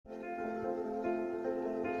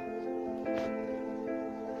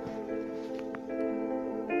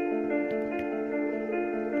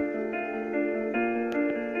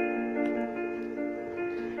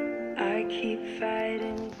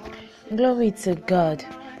Glory to God.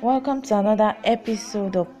 Welcome to another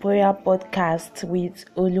episode of Prayer Podcast with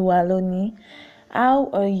Oluwaloni. How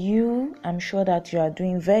are you? I'm sure that you are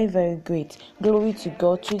doing very, very great. Glory to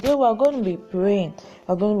God. Today we are going to be praying.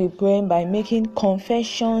 We're going to be praying by making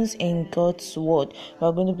confessions in God's word.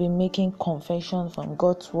 We're going to be making confession from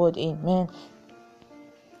God's word. Amen.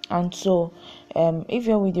 And so, if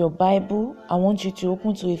you're with your Bible, I want you to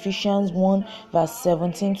open to Ephesians 1 verse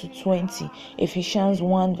 17 to 20. Ephesians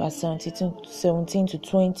 1 verse 17 to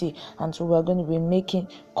 20. And so we're going to be making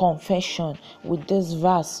confession with this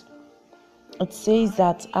verse. It says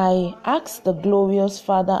that I ask the glorious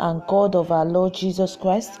Father and God of our Lord Jesus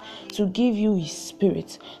Christ to give you His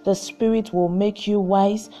Spirit. The Spirit will make you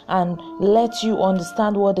wise and let you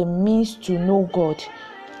understand what it means to know God.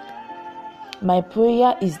 My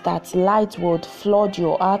prayer is that light will flood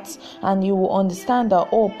your heart and you will understand the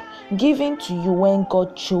hope given to you when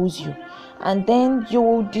God chose you. And then you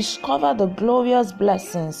will discover the glorious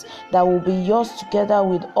blessings that will be yours together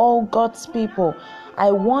with all God's people.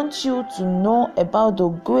 I want you to know about the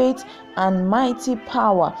great and mighty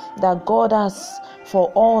power that God has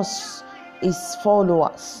for us, His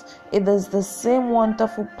followers. It is the same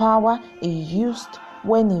wonderful power He used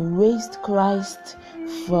when He raised Christ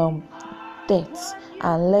from death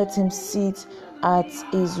and let Him sit at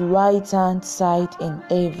His right hand side in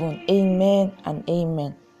heaven. Amen and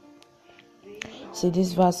amen. See,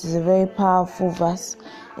 this verse is a very powerful verse.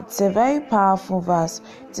 It's a very powerful verse.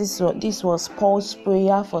 This was Paul's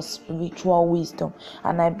prayer for spiritual wisdom,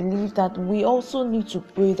 and I believe that we also need to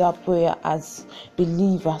pray that prayer as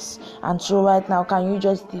believers. And so right now, can you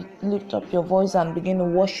just lift up your voice and begin to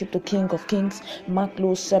worship the King of Kings?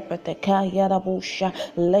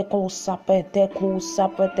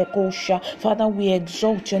 Father, we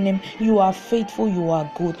exalt your name. You are faithful, you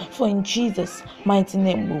are good. For in Jesus' mighty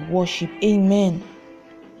name we worship. Amen.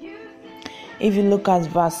 If you look at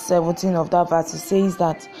verse 17 of that verse, it says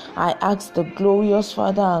that I ask the glorious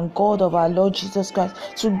Father and God of our Lord Jesus Christ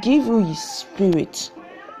to give you His Spirit.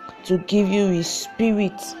 To give you His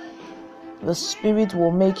Spirit. The Spirit will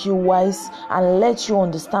make you wise and let you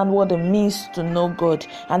understand what it means to know God.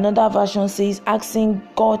 Another version says, asking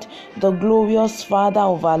God, the glorious Father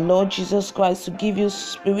of our Lord Jesus Christ, to give you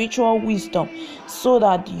spiritual wisdom so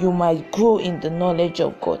that you might grow in the knowledge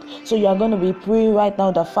of God. So you are going to be praying right now,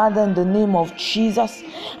 the Father, in the name of Jesus,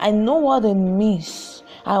 I know what it means.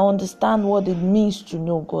 I understand what it means to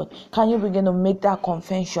know God. Can you begin to make that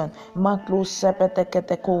confession? I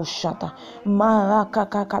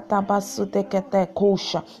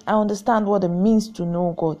understand what it means to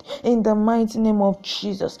know God. In the mighty name of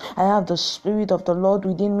Jesus, I have the Spirit of the Lord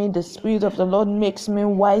within me. The Spirit of the Lord makes me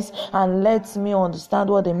wise and lets me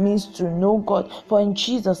understand what it means to know God. For in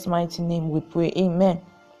Jesus' mighty name we pray. Amen.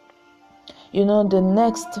 You know, the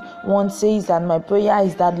next one says that my prayer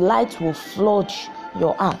is that light will flood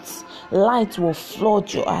your hearts. Light will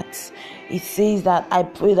flood your hearts. It says that I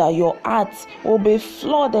pray that your heart will be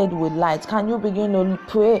flooded with light. Can you begin to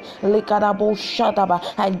pray?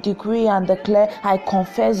 I decree and declare, I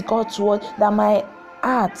confess God's word that my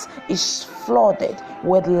heart is flooded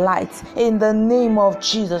with light in the name of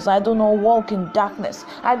Jesus. I do not walk in darkness.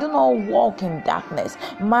 I do not walk in darkness.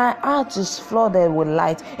 My heart is flooded with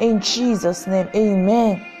light in Jesus' name.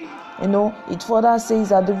 Amen. You know, it further says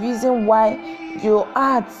that the reason why your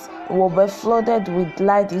heart will be flooded with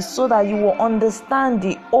light is so that you will understand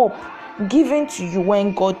the hope given to you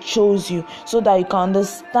when God chose you, so that you can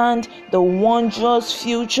understand the wondrous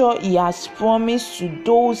future He has promised to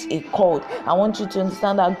those He called. I want you to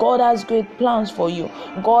understand that God has great plans for you.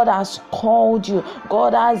 God has called you.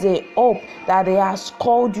 God has a hope that He has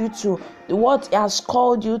called you to. What He has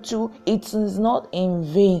called you to, it is not in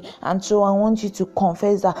vain. And so I want you to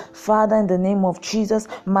confess that, Father, in the name of Jesus,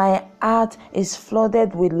 my heart is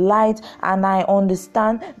flooded with light and I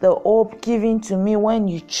understand the hope given to me when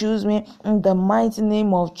you choose me. In the mighty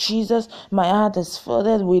name of Jesus, my heart is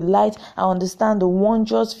flooded with light. I understand the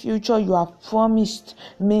wondrous future you have promised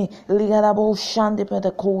me. For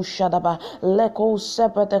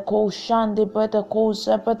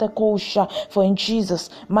in Jesus'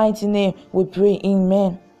 mighty name we pray.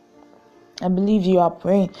 Amen. I believe you are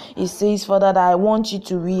praying. It says further that I want you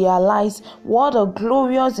to realize what a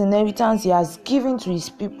glorious inheritance He has given to His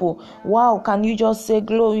people. Wow, can you just say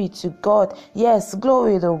glory to God? Yes,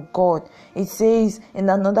 glory to God. It says in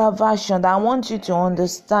another version that I want you to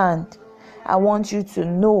understand. I want you to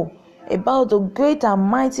know about the great and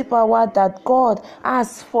mighty power that God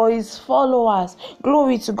has for His followers.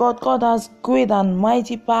 Glory to God. God has great and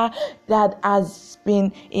mighty power that has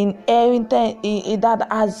been inherited, that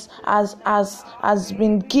has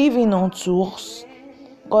been given unto us.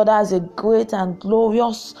 God has a great and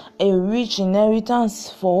glorious, a rich inheritance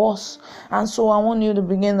for us. And so I want you to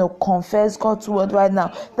begin to confess God's word right now.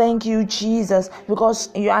 Thank you, Jesus, because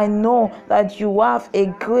I know that you have a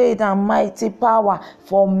great and mighty power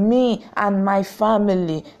for me and my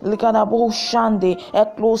family. And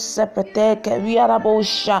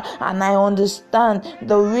I understand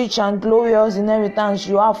the rich and glorious inheritance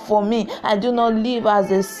you have for me. I do not live as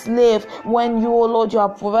a slave when you, O Lord, you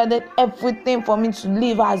have provided everything for me to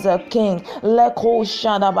live as a king.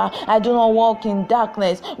 I do not walk in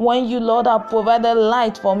darkness when you, Lord, have provided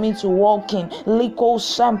light for me to walk in. There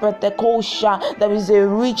is a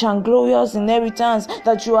rich and glorious inheritance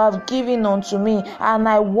that you have given unto me, and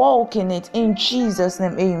I walk in it in Jesus'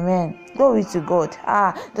 name. Amen. Glory to God.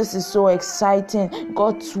 This is so exciting.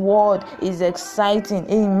 God's word is exciting.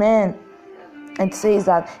 Amen. It says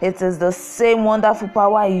that it is the same wonderful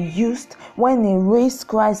power he used when he raised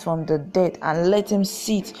Christ from the dead and let him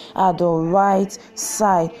sit at the right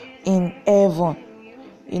side in heaven.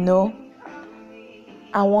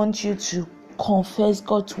 I want you to confess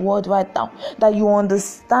God's word right now, that you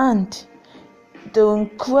understand the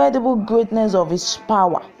incredible greatness of his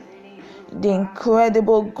power. The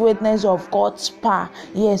incredible greatness of God's power.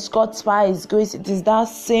 Yes, God's power is great. It is that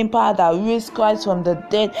same power that raised Christ from the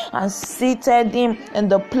dead and seated him in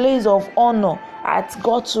the place of honor at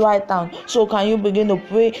God's right hand. So can you begin to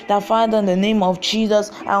pray that, Father, in the name of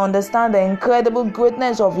Jesus, I understand the incredible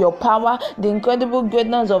greatness of your power, the incredible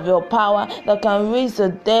greatness of your power that can raise the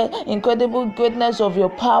dead, incredible greatness of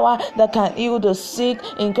your power that can heal the sick,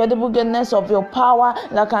 incredible greatness of your power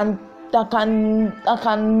that can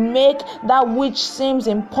make that which seems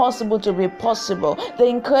impossible to be possible. The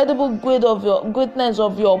incredible greatness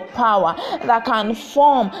of your power that can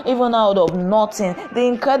form even out of nothing. The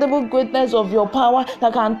incredible greatness of your power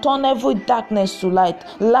that can turn every darkness to light.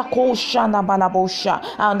 I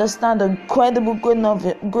understand the incredible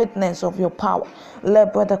greatness of your power.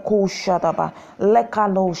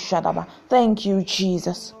 Thank you,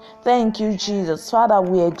 Jesus. Thank you, Jesus. Father,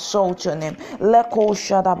 we exalt your name.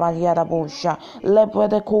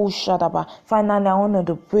 Finally, I want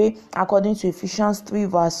to pray according to Ephesians 3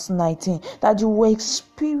 verse 19, that you will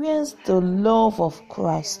experience the love of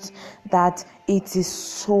Christ, that it is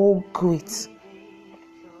so great.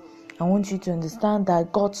 I want you to understand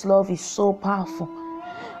that God's love is so powerful.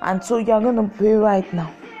 And so you're going to pray right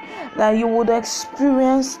now that you would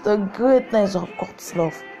experience the greatness of God's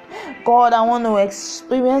love. God, I want to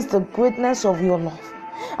experience the greatness of your love.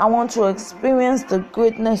 I want to experience the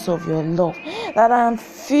greatness of your love, that I am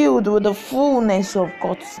filled with the fullness of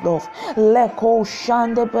God's love.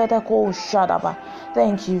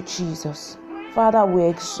 Thank you, Jesus. Father, we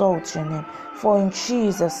exalt your name, for in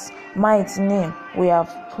Jesus' mighty name we have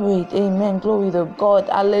prayed. Amen. Glory to God.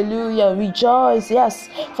 Hallelujah. Rejoice. Yes,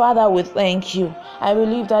 Father, we thank you. I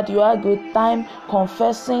believe that you had a good time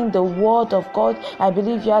confessing the word of God. I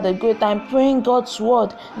believe you had a great time praying God's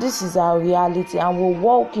word. This is our reality, and we'll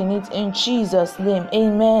walk in it in Jesus' name.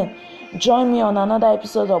 Amen. Join me on another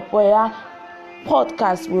episode of Prayer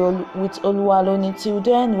Podcast with Oluwaloni. Till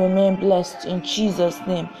then, remain blessed in Jesus'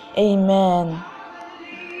 name. Amen.